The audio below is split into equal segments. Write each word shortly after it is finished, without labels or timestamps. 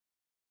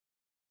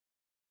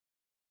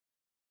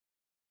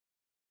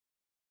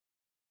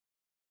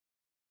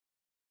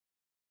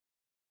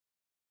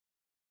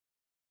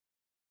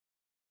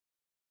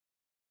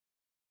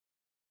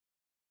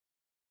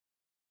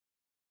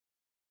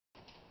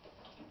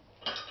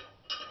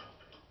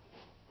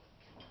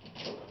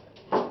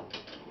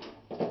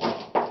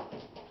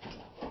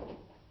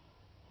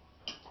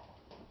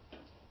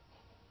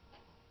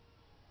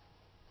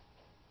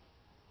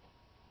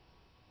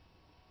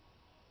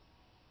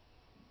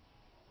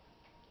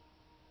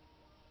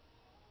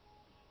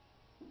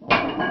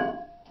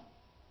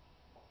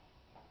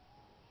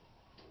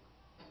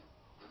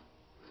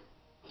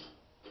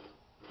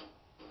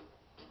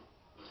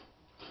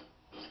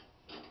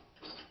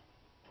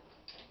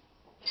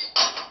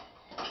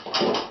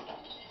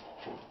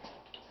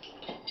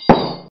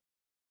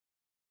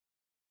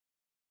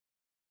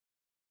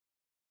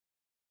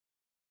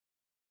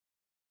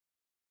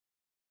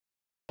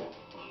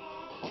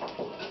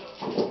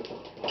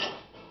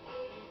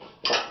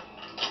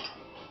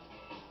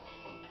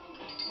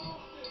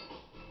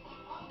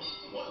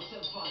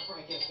107.5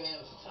 Frank FM,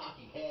 it's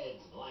Talking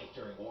Heads and life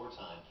during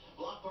wartime.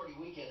 Block Party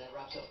Weekend, that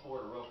wraps up 4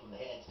 in a row from the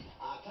Heads.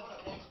 Coming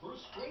up next, Bruce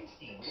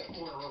Springsteen. We got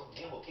 4 in a row from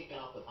him. We'll kick it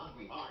off with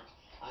Hungry Heart.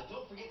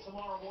 Don't forget,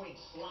 tomorrow morning,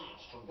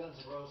 Slash from Guns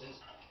N' Roses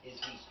is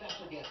the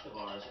special guest of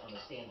ours on the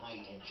Stan,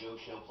 Heidi, and Joe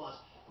Show. Plus,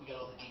 we got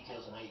all the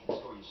details on how you can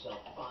score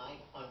yourself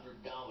 $500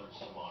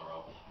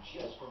 tomorrow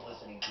just from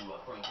listening to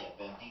Frank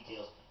FM.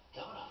 Details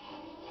coming up.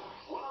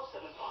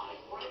 107.5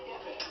 Frank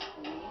FM.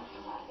 The new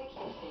classic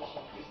hit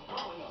station is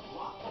throwing a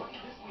block party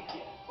this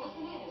weekend.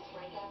 Listen in as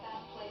Frank FM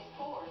plays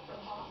Ford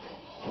from Boston,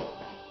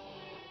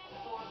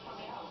 Ford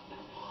from Arrow,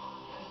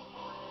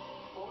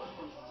 Ford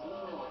from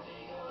Steve Miller.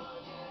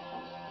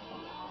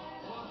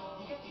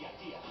 Well, you get the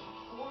idea.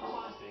 4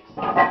 classics,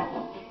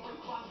 your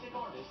favorite classic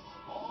artists,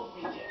 all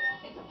weekend.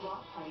 It's a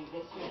block party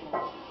this weekend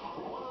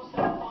On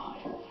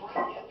 107.5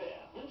 Frank FM.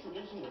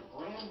 Introducing the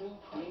brand new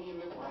Premium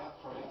McWrap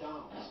from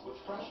McDonald's with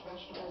fresh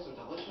vegetables and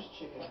delicious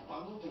chicken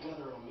bundled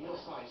together in a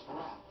meal-sized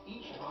wrap.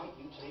 Each bite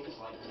you take is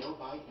like no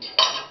bite you've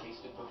ever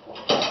tasted before.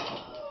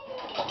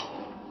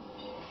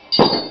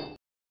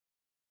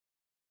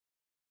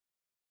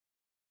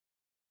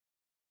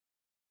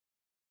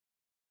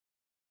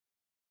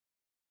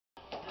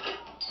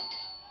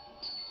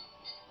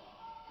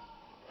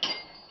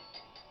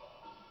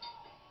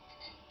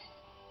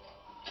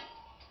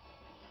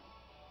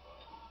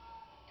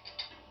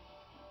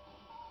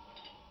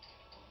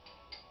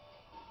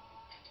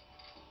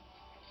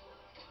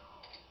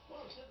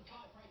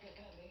 Frank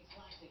FM, Maine's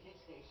classic hit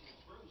station.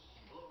 It's Bruce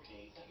in Glory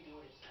Days. How you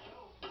doing? It's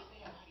Joe from the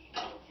Stan, Heidi, and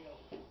Joe Show.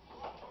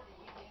 Block Party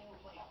Weekend.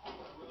 We're playing 4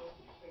 in a row with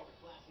your favorite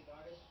classic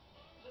artists.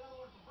 Here's another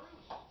one for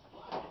Bruce. It's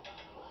live on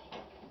the light.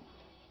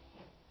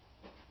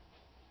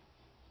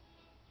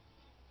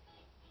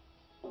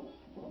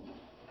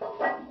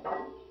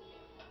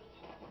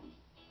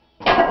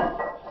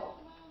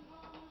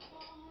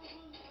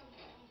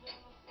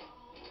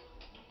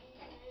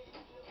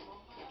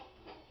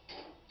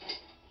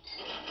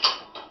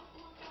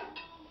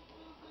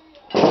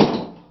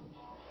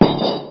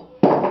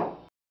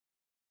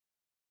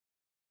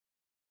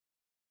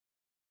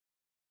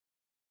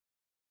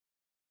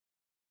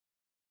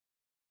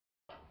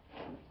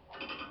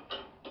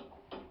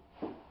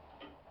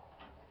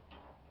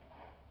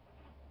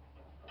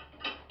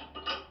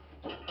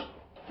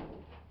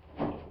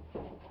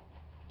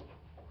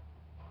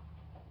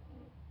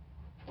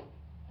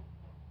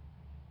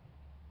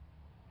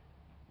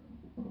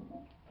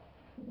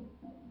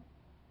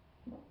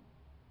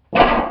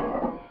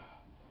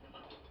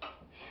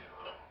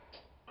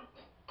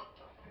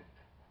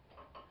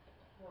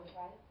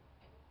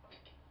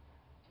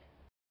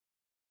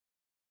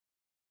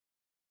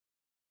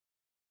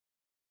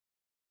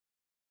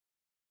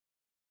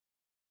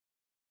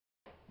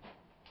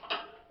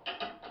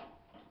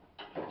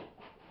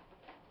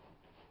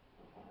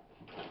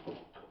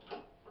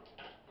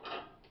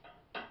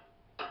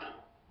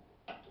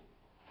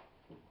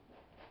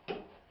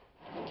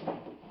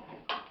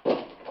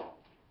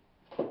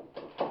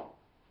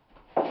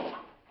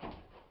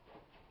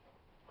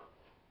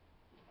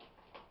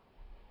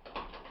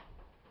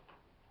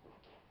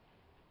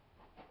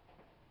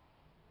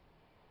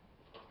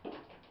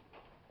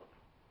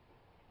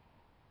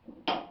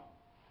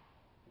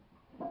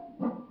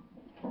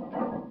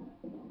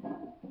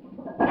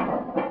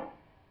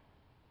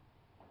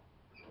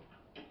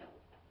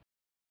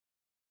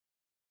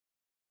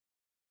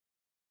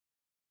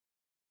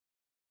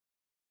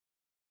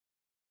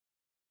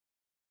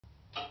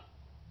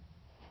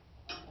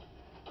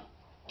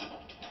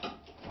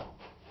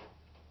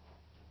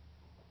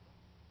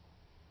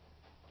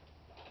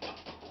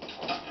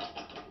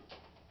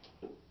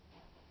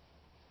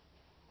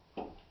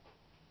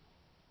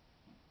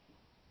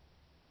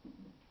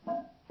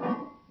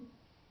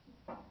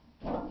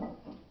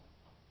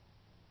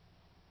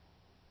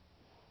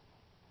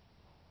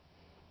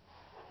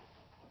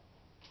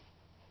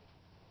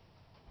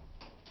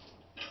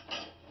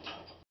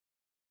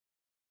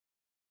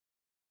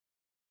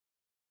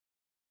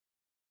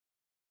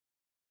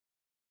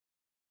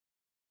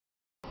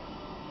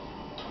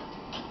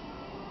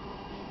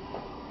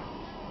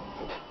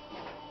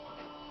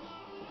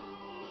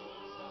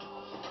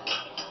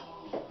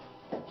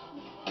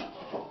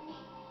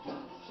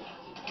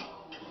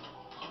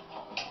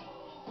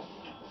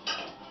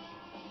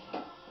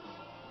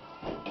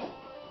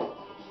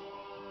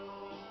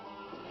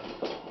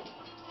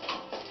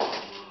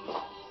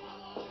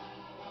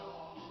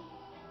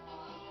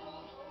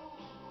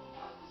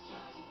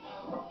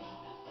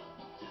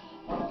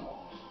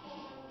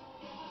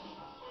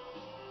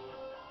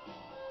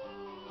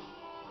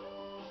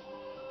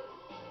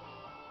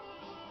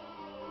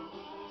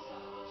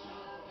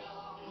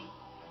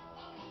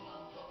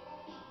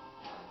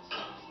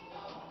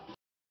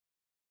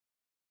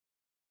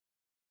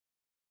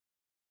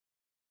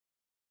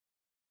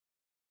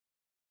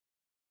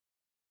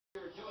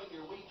 You're enjoying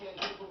your weekend.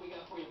 Here's what we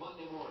got for you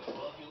Monday morning.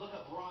 Well, if you look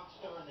up rock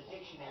star in the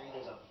dictionary,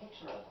 there's a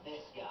picture of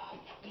this guy.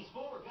 He's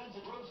former Guns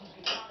N' Roses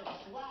guitarist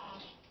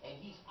Slash, and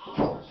he's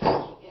our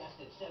special guest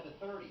at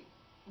 7:30.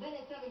 Then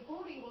at 7:40.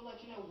 6:40, we'll let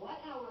you know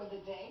what hour of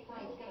the day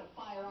Frank's going to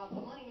fire off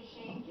the money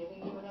machine, giving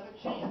you another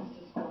chance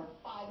to score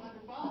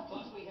 $500.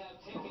 Plus, we have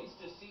tickets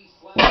to see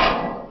Slap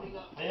opening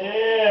up.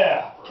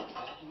 Yeah.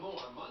 That and more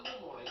Monday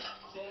morning,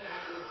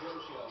 700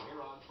 Joe Show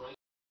here on Frank.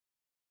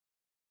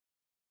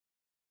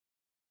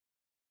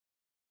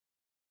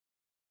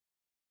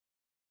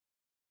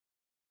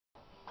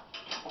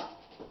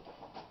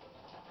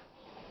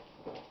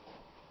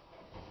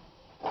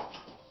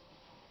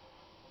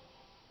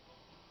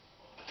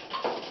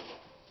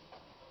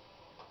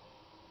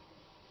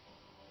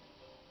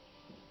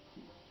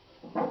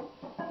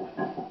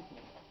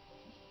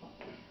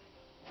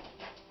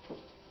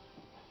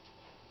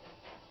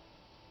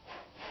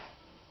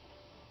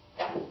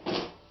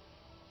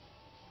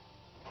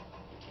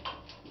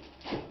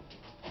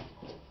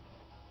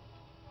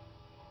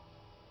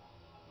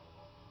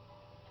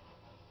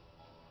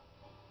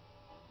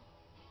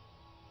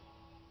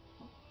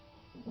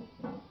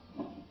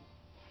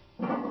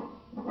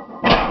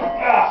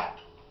 Ah!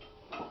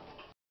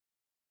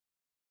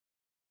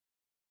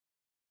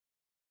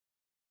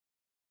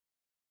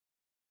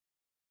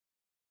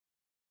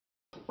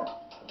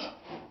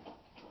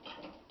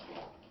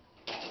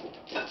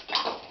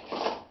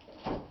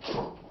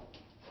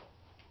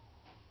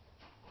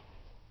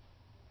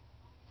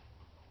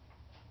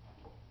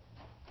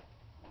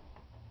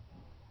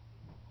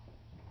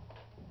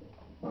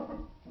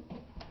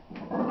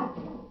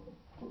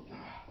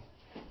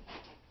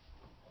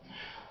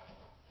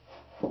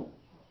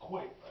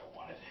 Quite what I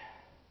wanted.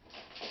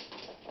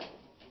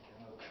 Give it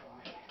another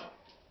try.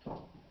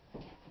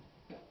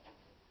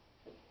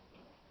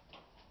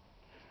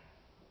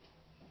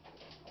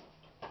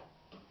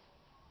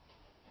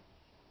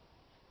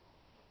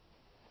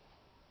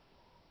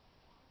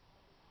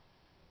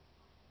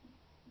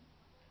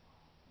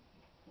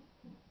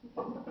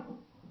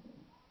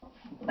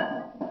 Is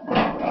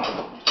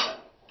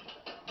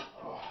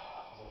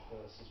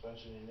that the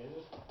suspension you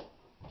needed?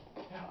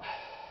 Yeah.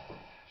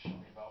 Should be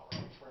about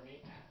right for me.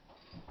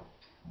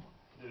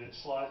 Did it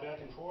slide back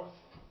and forth?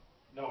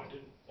 No, it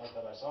didn't. Not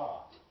that I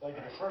saw. Like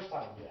the Alright. first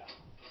time, yeah.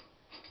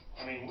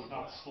 I mean,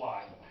 not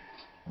slide,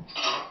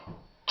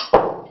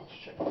 but let's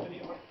check the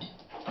video.